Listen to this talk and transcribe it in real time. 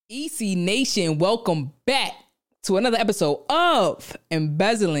EC Nation, welcome back to another episode of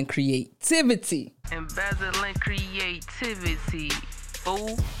Embezzling Creativity. Embezzling Creativity,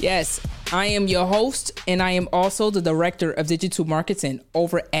 fool. Yes, I am your host, and I am also the director of digital marketing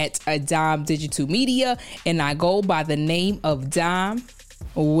over at Dime Digital Media, and I go by the name of Dime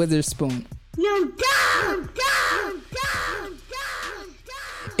Witherspoon.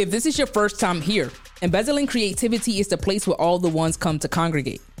 If this is your first time here, Embezzling Creativity is the place where all the ones come to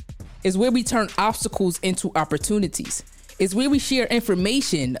congregate. It's where we turn obstacles into opportunities. It's where we share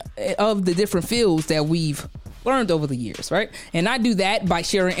information of the different fields that we've learned over the years, right? And I do that by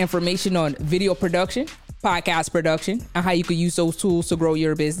sharing information on video production, podcast production, and how you can use those tools to grow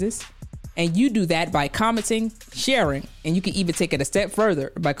your business. And you do that by commenting, sharing, and you can even take it a step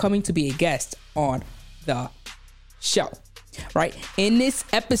further by coming to be a guest on the show, right? In this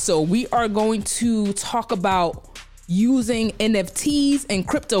episode, we are going to talk about using NFTs and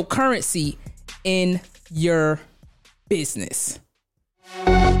cryptocurrency in your business.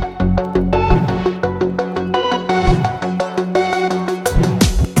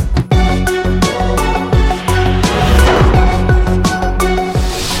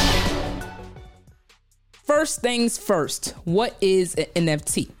 First things first, what is an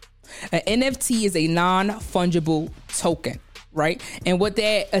NFT? An NFT is a non-fungible token, right? And what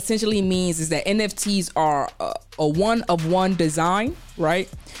that essentially means is that NFTs are a one-of-one design, right?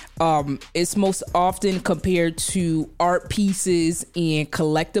 It's most often compared to art pieces and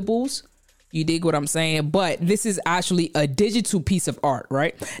collectibles. You dig what I'm saying? But this is actually a digital piece of art,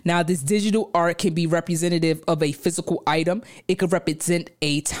 right? Now, this digital art can be representative of a physical item. It could represent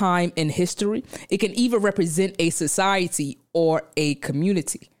a time in history. It can even represent a society or a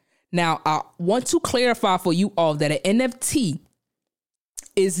community. Now, I want to clarify for you all that an NFT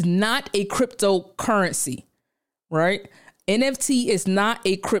is not a cryptocurrency, right? NFT is not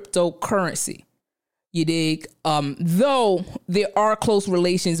a cryptocurrency. You dig? Though there are close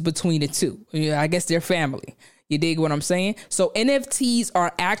relations between the two. I guess they're family. You dig what I'm saying? So NFTs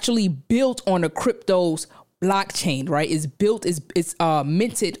are actually built on the crypto's blockchain, right? It's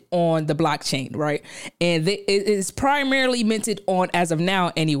minted on the blockchain, right? And it is primarily minted on, as of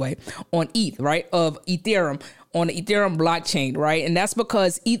now anyway, on ETH, right? Of Ethereum, on the Ethereum blockchain, right? And that's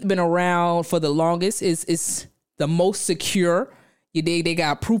because ETH been around for the longest. Is the most secure. You dig? They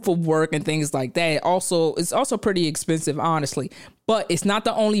got proof of work and things like that. It's also pretty expensive, honestly. But it's not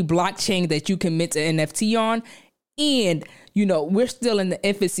the only blockchain that you can mint an NFT on. And, we're still in the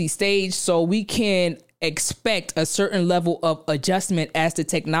infancy stage, so we can expect a certain level of adjustment as the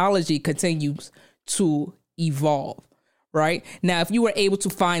technology continues to evolve, right? Now, if you were able to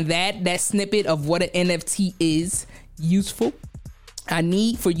find that snippet of what an NFT is useful, I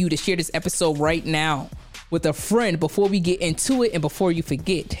need for you to share this episode right now with a friend before we get into it and before you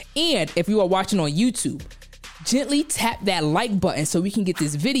forget. And if you are watching on YouTube, gently tap that like button so we can get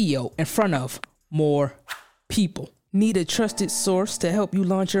this video in front of more people. Need a trusted source to help you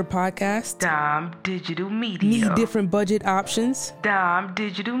launch your podcast? Dime Digital Media. Need different budget options? Dime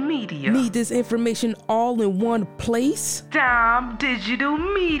Digital Media. Need this information all in one place? Dime Digital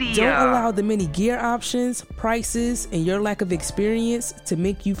Media. Don't allow the many gear options, prices, and your lack of experience to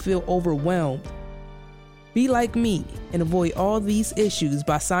make you feel overwhelmed. Be like me and avoid all these issues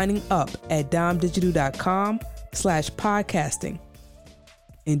by signing up at dimedigital.com/podcasting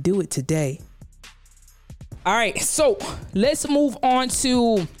and do it today. All right, so let's move on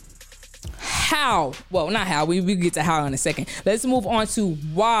to how. Well, not how. We get to how in a second. Let's move on to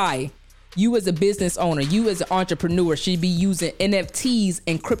why you as a business owner, you as an entrepreneur should be using NFTs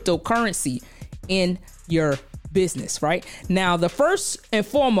and cryptocurrency in your business, right? Now, the first and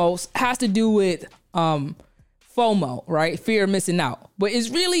foremost has to do with FOMO, right? Fear of missing out. But it's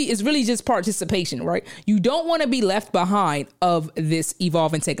really just participation, right? You don't want to be left behind of this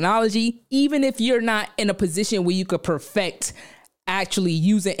evolving technology, even if you're not in a position where you could perfect actually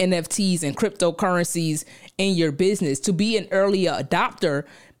using NFTs and cryptocurrencies in your business. To be an early adopter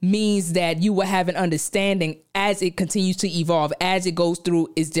means that you will have an understanding as it continues to evolve, as it goes through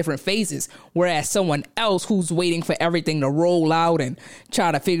its different phases. Whereas someone else who's waiting for everything to roll out and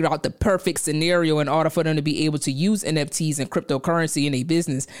try to figure out the perfect scenario in order for them to be able to use NFTs and cryptocurrency in a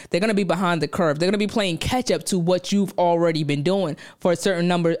business, they're going to be behind the curve. They're going to be playing catch up to what you've already been doing for a certain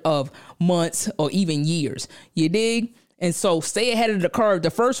number of months or even years. You dig? And so stay ahead of the curve.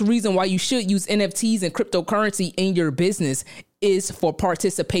 The first reason why you should use NFTs and cryptocurrency in your business is for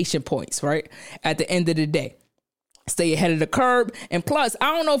participation points, right? At the end of the day, stay ahead of the curve. And plus,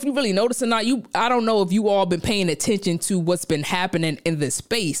 I don't know if you really noticed or not. I don't know if you all been paying attention to what's been happening in this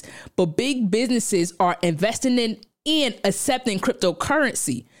space, but big businesses are investing in and accepting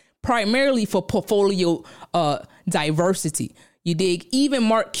cryptocurrency primarily for portfolio diversity. You dig? Even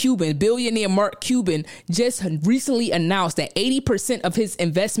Mark Cuban, billionaire Mark Cuban, just recently announced that 80% of his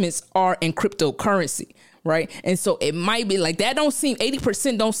investments are in cryptocurrency, right? And so it might be like that.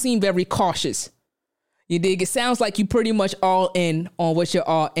 80% don't seem very cautious. You dig? It sounds like you pretty much all in on what you're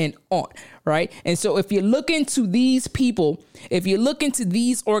all in on, right? And so if you look into these people, if you look into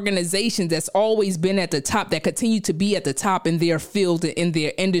these organizations that's always been at the top, that continue to be at the top in their field, in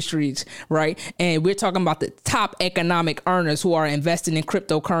their industries, right? And we're talking about the top economic earners who are investing in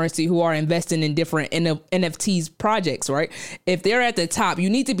cryptocurrency, who are investing in different NFTs projects, right? If they're at the top, you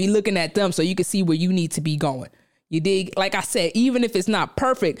need to be looking at them so you can see where you need to be going. You dig? Like I said, even if it's not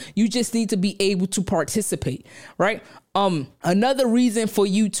perfect, you just need to be able to participate, right? Another reason for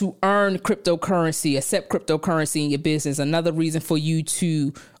you to earn cryptocurrency, accept cryptocurrency in your business, another reason for you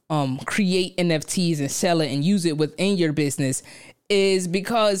to create NFTs and sell it and use it within your business is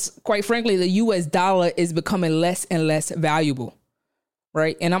because, quite frankly, the US dollar is becoming less and less valuable.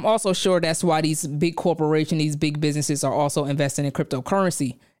 Right. And I'm also sure that's why these big corporations, these big businesses are also investing in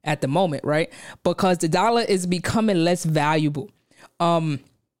cryptocurrency at the moment. Right. Because the dollar is becoming less valuable.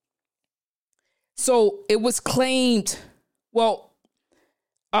 So it was claimed, well,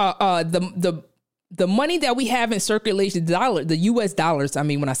 the money that we have in circulation, the US dollars, I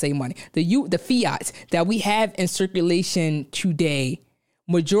mean, when I say money, the fiat that we have in circulation today,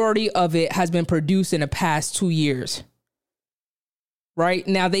 majority of it has been produced in the past 2 years. Right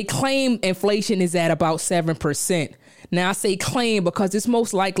now, they claim inflation is at about 7%. Now, I say claim because it's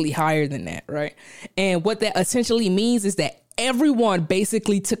most likely higher than that. Right. And what that essentially means is that everyone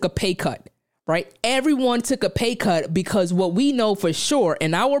basically took a pay cut. Right. Everyone took a pay cut because what we know for sure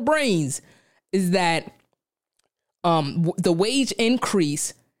in our brains is that the wage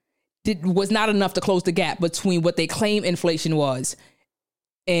increase was not enough to close the gap between what they claim inflation was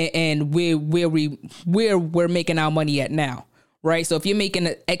and where we're making our money at now. Right. So if you're making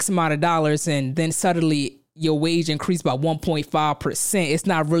an X amount of dollars and then suddenly your wage increased by 1.5%, it's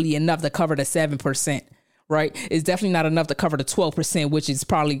not really enough to cover the 7%. Right. It's definitely not enough to cover the 12%, which is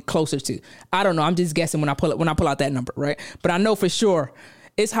probably closer to. I don't know. I'm just guessing when I pull out that number. Right. But I know for sure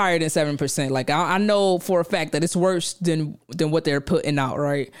it's higher than 7%. Like I know for a fact that it's worse than what they're putting out.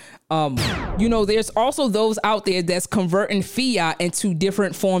 Right. There's also those out there that's converting fiat into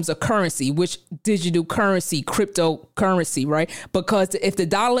different forms of currency, which digital currency, cryptocurrency, right? Because if the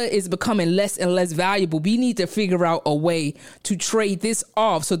dollar is becoming less and less valuable, we need to figure out a way to trade this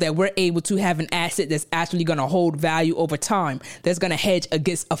off so that we're able to have an asset that's actually going to hold value over time, that's going to hedge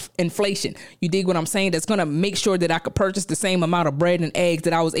against inflation. You dig what I'm saying? That's going to make sure that I could purchase the same amount of bread and eggs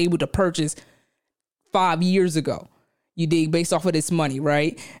that I was able to purchase 5 years ago. You dig, based off of this money,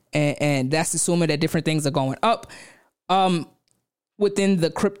 right? And that's assuming that different things are going up within the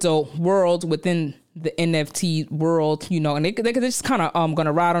crypto world, within the NFT world, and they're just kind of going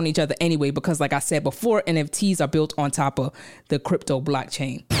to ride on each other anyway, because like I said before, NFTs are built on top of the crypto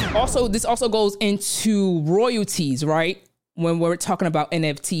blockchain. Also, this also goes into royalties, right? When we're talking about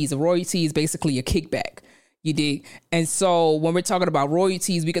NFTs, a royalty is basically a kickback. You dig? And so when we're talking about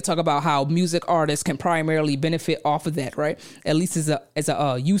royalties, we could talk about how music artists can primarily benefit off of that, right? At least as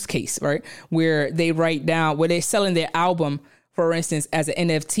a use case, right? Where they write down, where they're selling their album, for instance, as an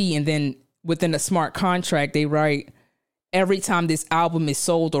NFT, and then within a smart contract, they write, every time this album is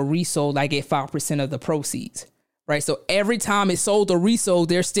sold or resold, I get 5% of the proceeds, right? So every time it's sold or resold,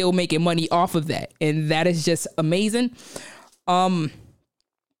 they're still making money off of that. And that is just amazing.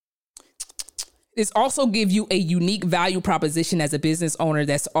 This also gives you a unique value proposition as a business owner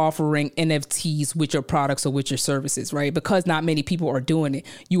that's offering NFTs with your products or with your services, right? Because not many people are doing it.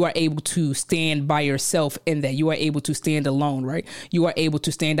 You are able to stand by yourself in that. You are able to stand alone, right? You are able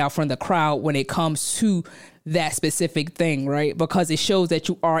to stand out from the crowd when it comes to that specific thing, right? Because it shows that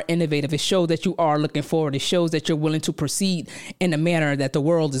you are innovative. It shows that you are looking forward. It shows that you're willing to proceed in the manner that the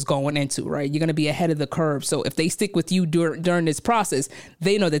world is going into, right? You're going to be ahead of the curve. So if they stick with you during this process,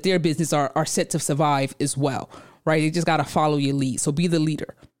 they know that their business are set to survive as well, right? They just got to follow your lead. So be the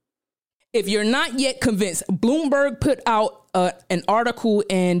leader. If you're not yet convinced, Bloomberg put out an article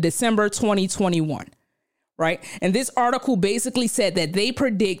in December 2021. Right. And this article basically said that they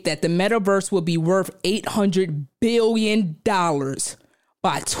predict that the metaverse will be worth $800 billion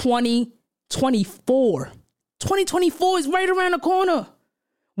by 2024. 2024 is right around the corner.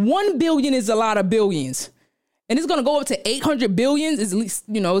 1 billion is a lot of billions. And it's going to go up to 800 billions, at least,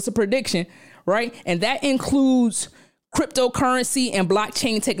 it's a prediction. Right. And that includes cryptocurrency and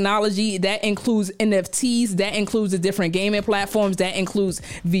blockchain technology. That includes NFTs. That includes the different gaming platforms. That includes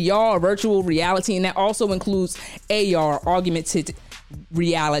VR, virtual reality. And that also includes AR, augmented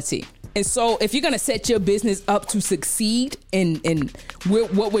reality. And so if you're going to set your business up to succeed in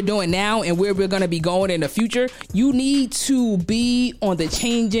what we're doing now and where we're going to be going in the future, you need to be on the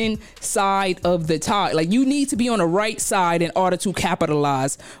changing side of the tide. Like, you need to be on the right side in order to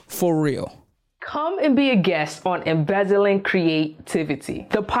capitalize for real. Come and be a guest on Embezzling Creativity.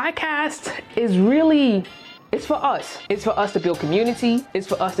 The podcast is really, it's for us. It's for us to build community. It's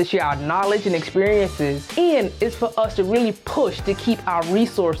for us to share our knowledge and experiences. And it's for us to really push to keep our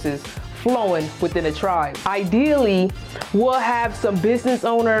resources flowing within the tribe. Ideally, we'll have some business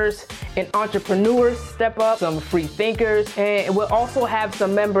owners and entrepreneurs step up, some free thinkers, and we'll also have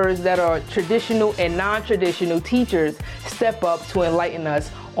some members that are traditional and non-traditional teachers step up to enlighten us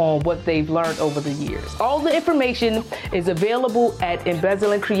on what they've learned over the years. All the information is available at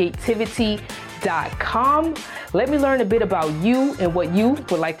embezzlingcreativity.com. Let me learn a bit about you and what you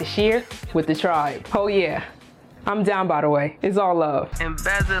would like to share with the tribe. Oh yeah, I'm down, by the way. It's all love.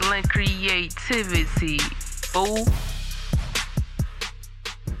 Embezzling creativity, fool.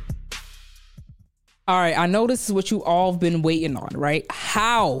 All right, I know this is what you all have been waiting on, right?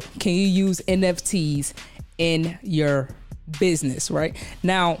 How can you use NFTs in your business, right?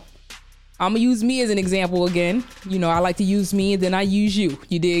 Now, I'm gonna use me as an example again. You know, I like to use me and then I use you.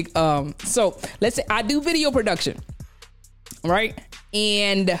 You dig? So let's say I do video production, right?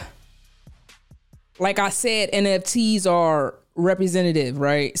 And like I said, NFTs are representative,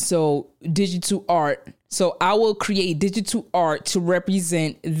 right? So digital art. So I will create digital art to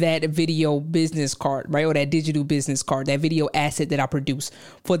represent that video business card, right? Or that digital business card, that video asset that I produce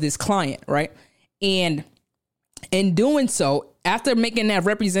for this client, right? And in doing so, after making that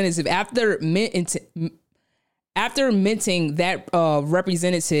representative, after minting that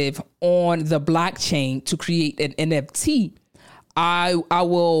representative on the blockchain to create an NFT, I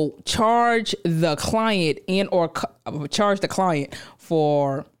will charge the client charge the client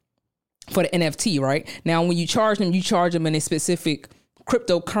for the NFT, right? Now, when you charge them in a specific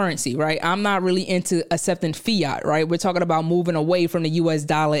cryptocurrency, right? I'm not really into accepting fiat, right? We're talking about moving away from the US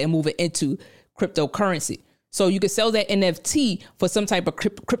dollar and moving into cryptocurrency. So you could sell that NFT for some type of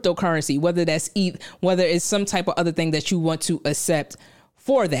cryptocurrency, whether it's some type of other thing that you want to accept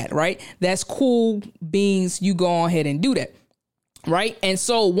for that, right? That's cool beans. You go ahead and do that. Right. And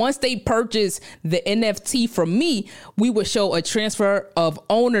so once they purchase the NFT from me, we would show a transfer of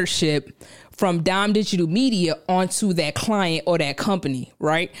ownership from Dime Digital Media onto that client or that company.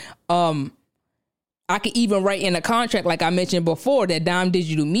 Right. I could even write in a contract, like I mentioned before, that Dime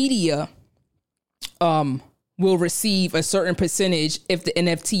Digital Media will receive a certain percentage if the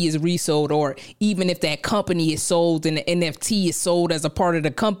NFT is resold, or even if that company is sold and the NFT is sold as a part of the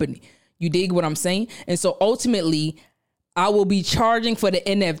company. You dig what I'm saying? And so ultimately, I will be charging for the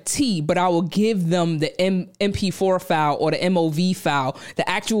NFT, but I will give them the MP4 file or the MOV file, the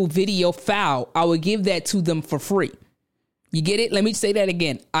actual video file. I will give that to them for free. You get it? Let me say that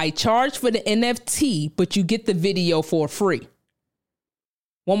again. I charge for the NFT, but you get the video for free.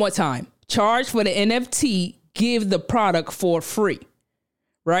 One more time. Charge for the NFT, give the product for free.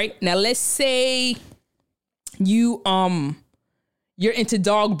 Right? Now, let's say you're into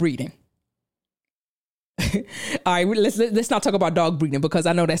dog breeding. All right, let's not talk about dog breeding, because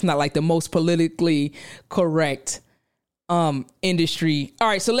I know that's not like the most politically correct industry. All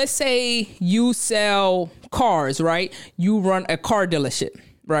right, so let's say you sell cars, right? You run a car dealership,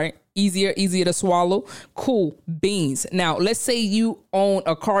 right? Easier to swallow. Cool beans. Now, let's say you own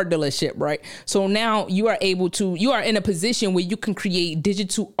a car dealership, right? So now you are in a position where you can create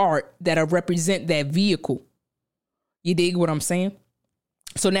digital art that'll represent that vehicle. You dig what I'm saying?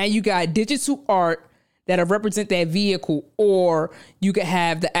 So now you got digital art that'll represent that vehicle, or you could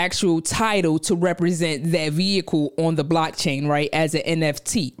have the actual title to represent that vehicle on the blockchain, right, as an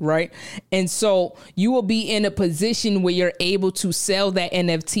NFT, right? And so you will be in a position where you're able to sell that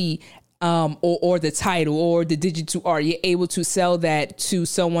NFT or the title or the digital art. You're able to sell that to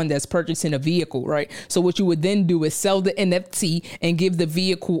someone that's purchasing a vehicle, right? So what you would then do is sell the NFT and give the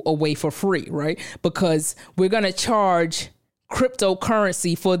vehicle away for free, right? Because we're going to charge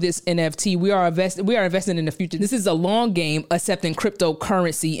cryptocurrency for this NFT. We are investing in the future. This is a long game, accepting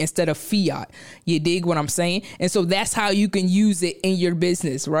cryptocurrency instead of fiat. You dig what I'm saying? And so that's how you can use it in your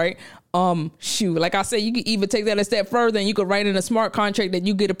business, right? Like I said, you can even take that a step further, and you could write in a smart contract that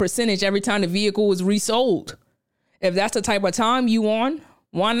you get a percentage every time the vehicle is resold. If that's the type of time you on,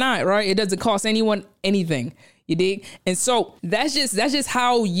 why not, right? It doesn't cost anyone anything. You dig? And so that's just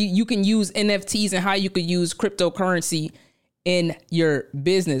how you can use NFTs and how you could use cryptocurrency in your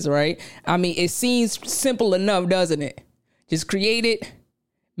business, right? I mean, it seems simple enough, doesn't it? Just create it,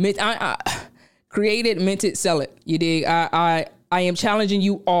 mint it, sell it. You dig? I am challenging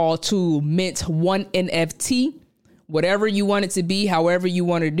you all to mint one NFT, whatever you want it to be, however you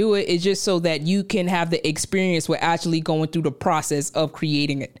want to do it. It's just so that you can have the experience with actually going through the process of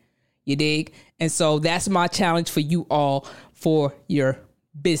creating it. You dig? And so that's my challenge for you all for your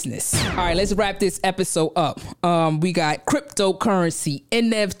business. All right, let's wrap this episode up. We got cryptocurrency,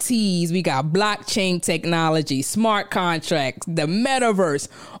 NFTs, we got blockchain technology, smart contracts, the metaverse.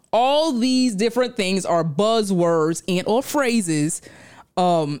 All these different things are buzzwords and or phrases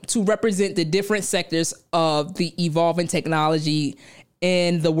to represent the different sectors of the evolving technology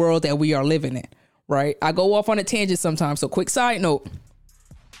in the world that we are living in, right? I go off on a tangent sometimes. So quick side note,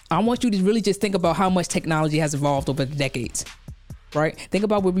 I want you to really just think about how much technology has evolved over the decades. Right? Think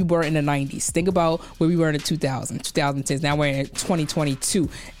about where we were in the 90s. Think about where we were in the 2000s, 2010s. Now we're in 2022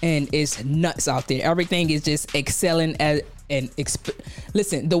 and it's nuts out there. Everything is just excelling at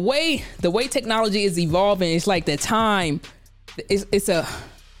listen, the way technology is evolving, it's like the time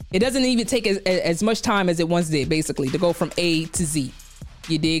it doesn't even take as much time as it once did, basically, to go from A to Z.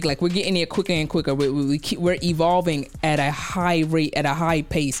 You dig? Like, we're getting there quicker and quicker. We're evolving at a high rate, at a high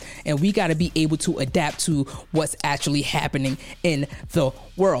pace, and we got to be able to adapt to what's actually happening in the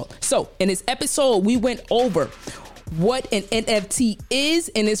world. So in this episode, we went over what an NFT is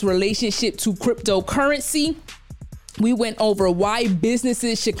in its relationship to cryptocurrency. We went over why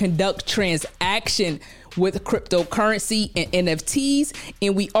businesses should conduct transaction with cryptocurrency and NFTs.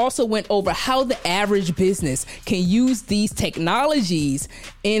 And we also went over how the average business can use these technologies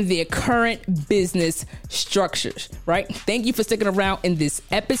in their current business structures, right? Thank you for sticking around in this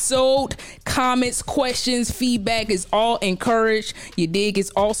episode. Comments, questions, feedback is all encouraged. You dig?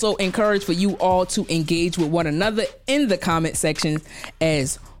 It's also encouraged for you all to engage with one another in the comment section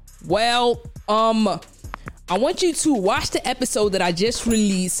as well. I want you to watch the episode that I just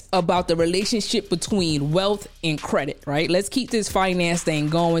released about the relationship between wealth and credit, right? Let's keep this finance thing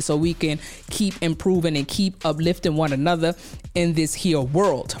going so we can keep improving and keep uplifting one another in this here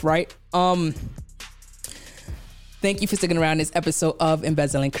world, right? Thank you for sticking around this episode of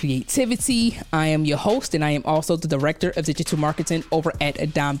Embezzling Creativity. I am your host, and I am also the director of digital marketing over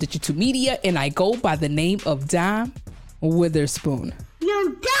at Dime Digital Media, and I go by the name of Dime Witherspoon.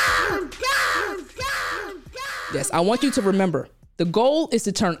 Yes, I want you to remember, the goal is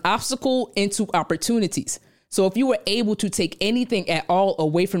to turn obstacle into opportunities. So if you were able to take anything at all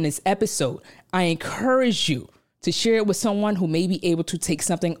away from this episode, I encourage you to share it with someone who may be able to take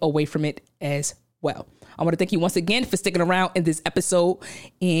something away from it as well. I want to thank you once again for sticking around in this episode.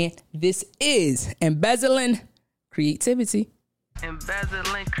 And this is Embezzling Creativity.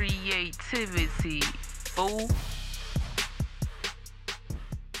 Embezzling Creativity. Fool.